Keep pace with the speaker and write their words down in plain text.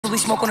we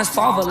smoke on his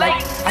father. Like,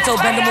 I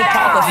told Ben to move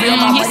proper. Feel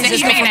my He said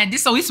he's making that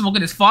diss, so he's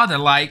smoking his father.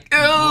 Like, ew.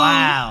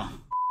 Wow.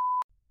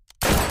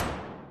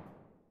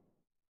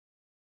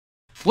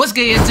 What's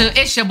good, YouTube?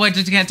 It's your boy,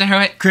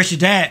 DThang. Chris, your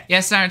dad.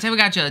 Yes, sir. Today we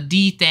got your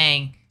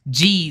DThang.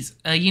 G's.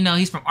 You know,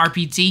 he's from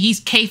RPT. He's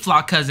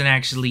K-Flock cousin,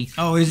 actually.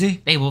 Oh, is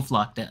he? They both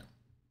locked up.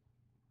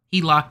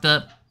 He locked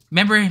up.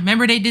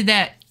 Remember they did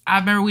that? I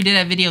remember we did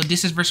that video,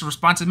 disses versus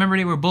responses. Remember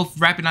they were both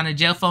rapping on the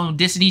jail phone,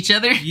 dissing each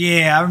other?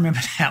 Yeah, I remember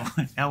that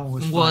one. That one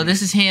was funny. Well,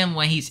 this is him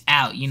when he's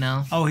out, you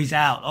know? Oh, he's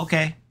out.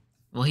 Okay.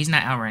 Well, he's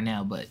not out right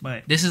now, but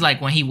But this is like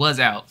when he was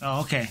out.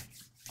 Oh, okay.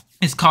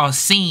 It's called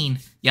Scene.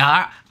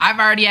 Y'all, I've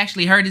already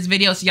actually heard this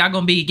video, so y'all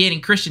gonna be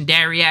getting Christian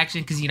dad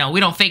reaction, because, you know,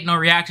 we don't fake no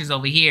reactions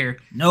over here.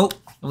 Nope.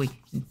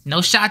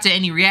 No shots at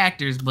any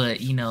reactors,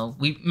 but, you know,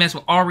 we mess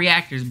with all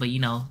reactors, but, you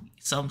know,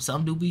 some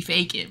do be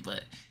faking,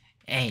 but,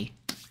 hey.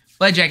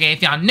 But, Jack,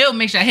 if y'all new,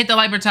 make sure I hit the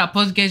like button, post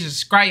notifications,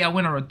 subscribe. Y'all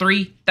went over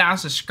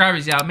 3,000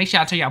 subscribers, y'all. Make sure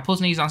I turn y'all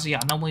post notifications on so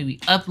y'all know when we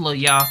upload,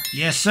 y'all.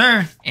 Yes,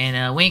 sir.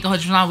 And we ain't gonna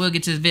hold you for long. We'll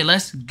get to this video.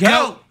 Let's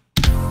Go.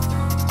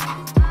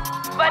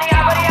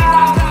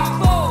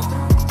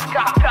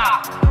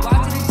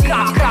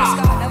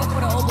 Never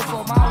put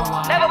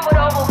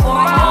over for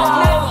my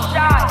own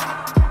shot.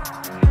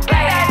 Get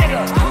that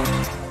nigga.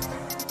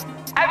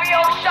 Every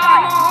old shot.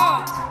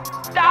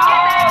 Get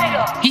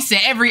that nigga. He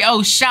said every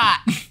old shot.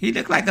 He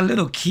looked like a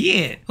little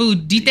kid. Who,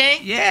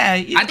 DThang? Yeah.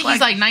 I think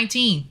he's like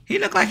 19. He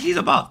looked like he's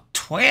about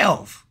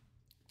 12.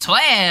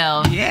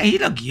 12? Yeah, he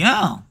look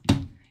young.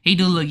 He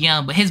do look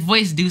young, but his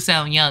voice do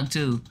sound young,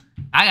 too.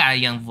 I got a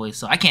young voice,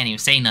 so I can't even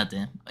say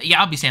nothing.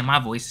 Y'all be saying my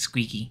voice is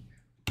squeaky.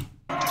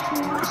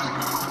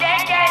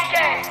 Gang, gang,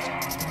 gang.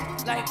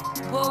 Like,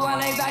 pull one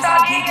leg back,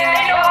 Stop keep eating, it.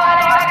 they know how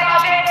they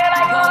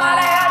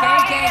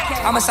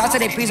I'm a side to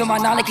they please on my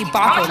non like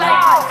Ibaka. Like,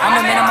 I'm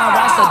the man of my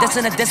roster. This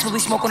and a diss when we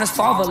smoke on his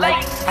father. Like,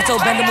 I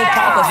told Ben to move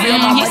proper. Feel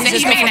my He money said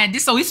he's making that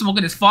diss, so he's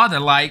smoking his father.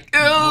 Like, ew.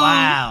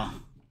 Wow.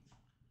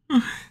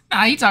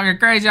 Nah, he talking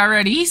crazy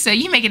already. He said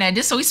he making that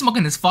diss, so he's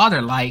smoking his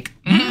father. Like,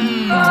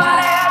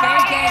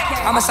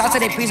 I'm a side to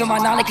they please on my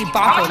non like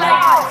Ibaka. Like,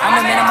 I'm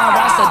the man of my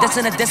roster. This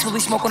and a diss when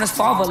we smoke on his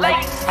father. Like,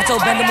 I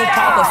told Ben to move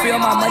proper. Feel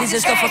my money's and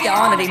stuff like your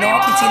honor. They know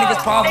RPT niggas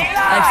problem.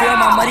 Like, feel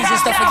my money's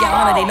and stuff like your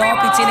honor. They know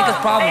RPT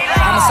niggas problem.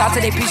 I'm a side to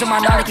they please on my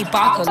non like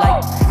Ibaka.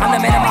 Like, I'm the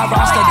man of my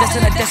roster. This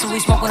and a diss when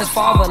we smoke on his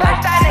father. Like,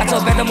 I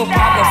told Ben to move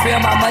proper. Feel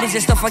my money's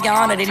and stuff like your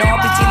honor. They know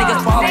RPT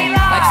niggas problem.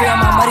 Like, feel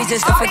my money's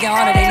and stuff like your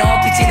honor. They know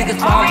RPT niggas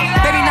problem.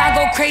 Baby, now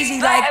go crazy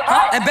like,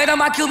 huh? And bet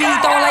on my QB, he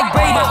throwing like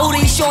Brady. But Uda,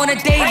 he showing a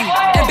daily.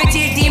 And bitch,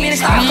 he a demon and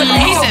stop for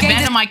the he said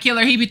Bando my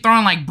killer. He be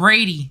throwing like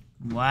Brady.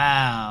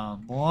 Wow,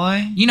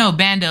 boy. You know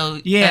Bando,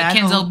 Yeah,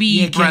 Kenzo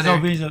B brother.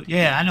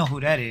 Yeah, I know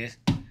who that is.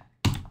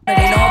 They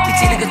know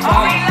RPT niggas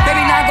problem.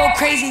 Baby, now go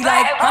crazy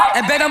like, huh?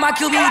 And bet on my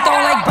QB, he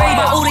throwing like Brady.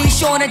 But Uda, he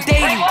showing a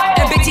daily.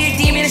 And bitch, he a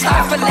demon and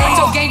stop for late.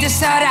 So gang just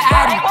side of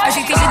Addy. And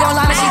she thinks she gon'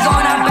 lie and she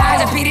going out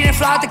bags. And PD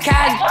didn't fly out to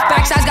Cali.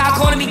 Backside's gotta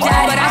call me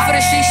daddy. But after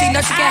the street, she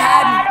know she can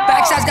have me.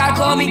 Backside's gotta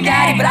call me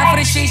daddy. But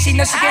after the street, she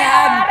know she can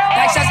have me.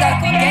 Backside's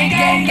gotta call gang,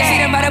 gang, gang. See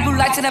them red blue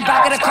lights in the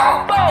back of the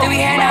car. Then we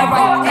hand out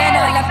right, hand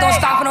out left. Don't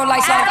stop for no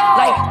lights.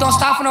 Like, don't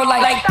stop for no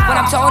light. Like, when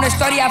I'm towing this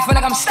 30, I feel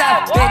like I'm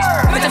Steph, bitch.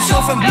 Bitch, I'm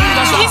short from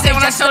bleeding. He said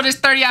when I show this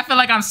 30, I feel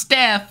like I'm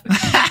Steph.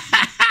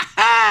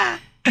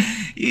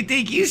 You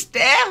think you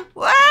Steph?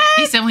 What?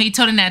 He said when he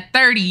told him that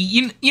 30,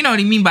 you know what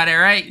he mean by that,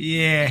 right?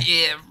 Yeah.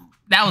 Yeah,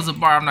 that was a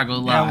bar, I'm not gonna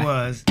lie. That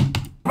was.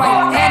 Right,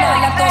 hand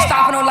out left, don't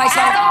stop for no lights.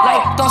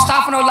 Like, don't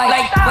stop for no light.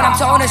 Like, when I'm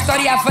towing this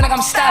 30, I feel like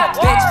I'm Steph,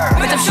 bitch.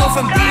 Bitch, I'm short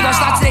from bleeding. Don't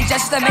stop today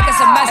just to make us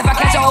a mess. If I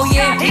catch a whole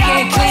year, he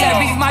getting clean. I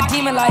beef with my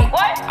demon like,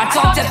 I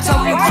talk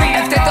tiptoe, you creep.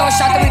 If they throw a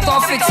shot, then we throw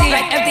 15.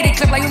 Like, empty the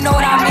clip, like, you know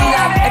what I mean.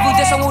 Like, if you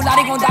diss a Wu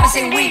Lottie, gon' die the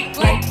same week.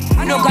 Like,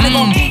 you know, gonna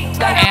go deep.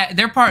 Like,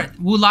 They're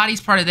Wu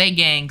Lottie's part of their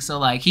gang, so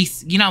like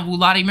he's, you know, Wu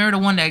Lottie, remember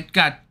the one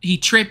that he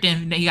tripped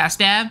and he got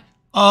stabbed?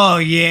 Oh,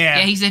 yeah.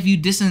 Yeah, he said if you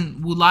dissing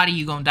Wu Lottie,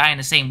 you gonna die in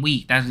the same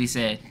week. That's what he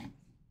said.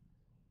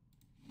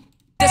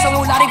 this a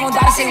Wu Lottie gon'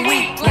 die the same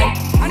week. Like,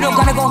 you know,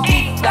 gonna go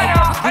deep. Like,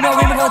 you know,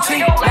 we gon'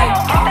 treat. Like,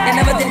 they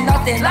never did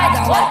nothing like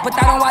that. Like, put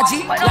that on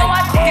YG.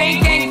 Like,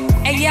 gang, gang.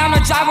 And yeah, I'm a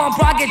driver on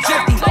Broad, get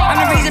drifty. I'm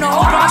the reason the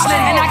whole Bronx lit.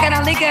 And I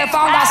cannot link it if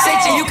I don't got sit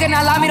you. You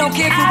cannot lie me, don't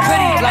care if you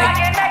pretty. Like,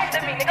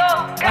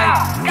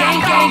 gang,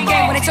 gang,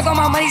 gang. When they took all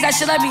my monies, that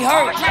shit let me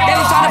hurt. They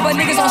was trying to put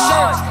niggas on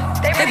shirts.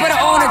 They put it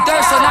on the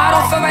dirt, so now I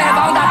don't feel right if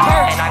I don't got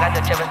perks. And I got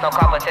the chippers, no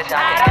competition.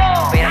 I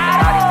can beat up the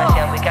naughty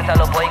mission. We can't tell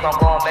the boy, you gon'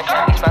 go on mission.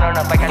 We spend on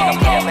the bike, I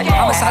can mission.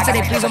 I'm a side to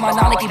they please on my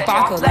non like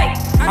Ibaka. Like,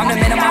 I'm the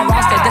man of my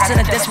roster. This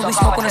and a diss when we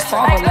smoke on his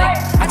father. Like,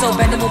 I told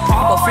Ben to move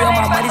proper. Free all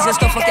my money's and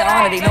stuff like your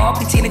honor. They know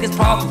RPT niggas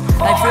problem.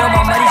 Like, free all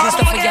my money's and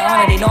stuff like your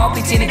honor. They know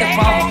RPT niggas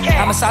problem.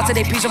 I'm a side to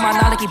they please on my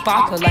non like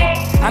Ibaka. Like,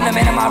 I'm the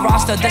man of my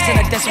roster. This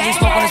and a diss when we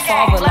smoke on his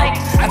father. Like,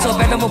 I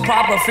told Ben to move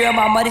proper. Free all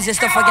my money's and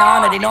stuff like your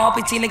honor. They know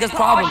RPT niggas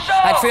problem.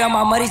 Like, free all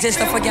my money's and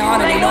stuff like your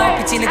honor. They know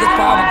RPT niggas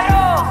problem.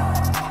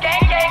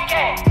 Gang, gang,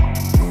 gang.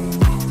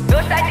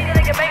 Bill Stack nigga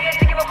like a baby,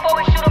 take it before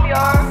we shoot him, you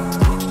heard?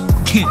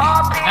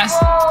 That's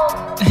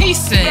he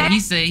said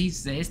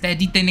it's that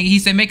D thing nigga. He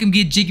said make him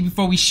get jiggy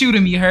before we shoot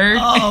him. You heard?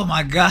 Oh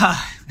my god.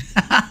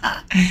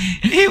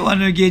 He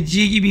wanted to get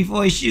jiggy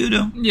before he shoot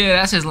him. Yeah,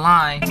 that's his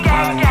line.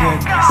 My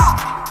goodness.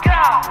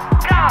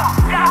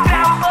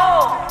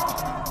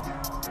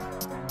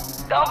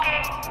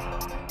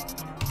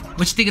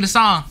 What you think of the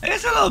song?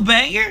 It's a little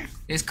banger.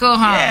 It's cool,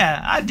 huh?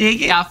 Yeah, I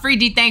dig it. Y'all free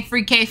DThang,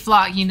 free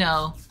K-Flock, you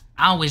know.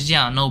 I don't wish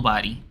jail on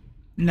nobody.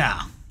 No.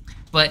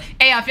 But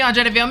hey, if y'all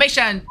enjoyed the video, make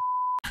sure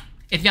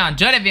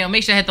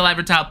hit the like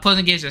button, post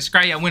and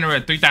subscribe. Y'all winner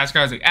at 3,000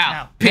 subscribers.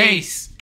 Out. Peace.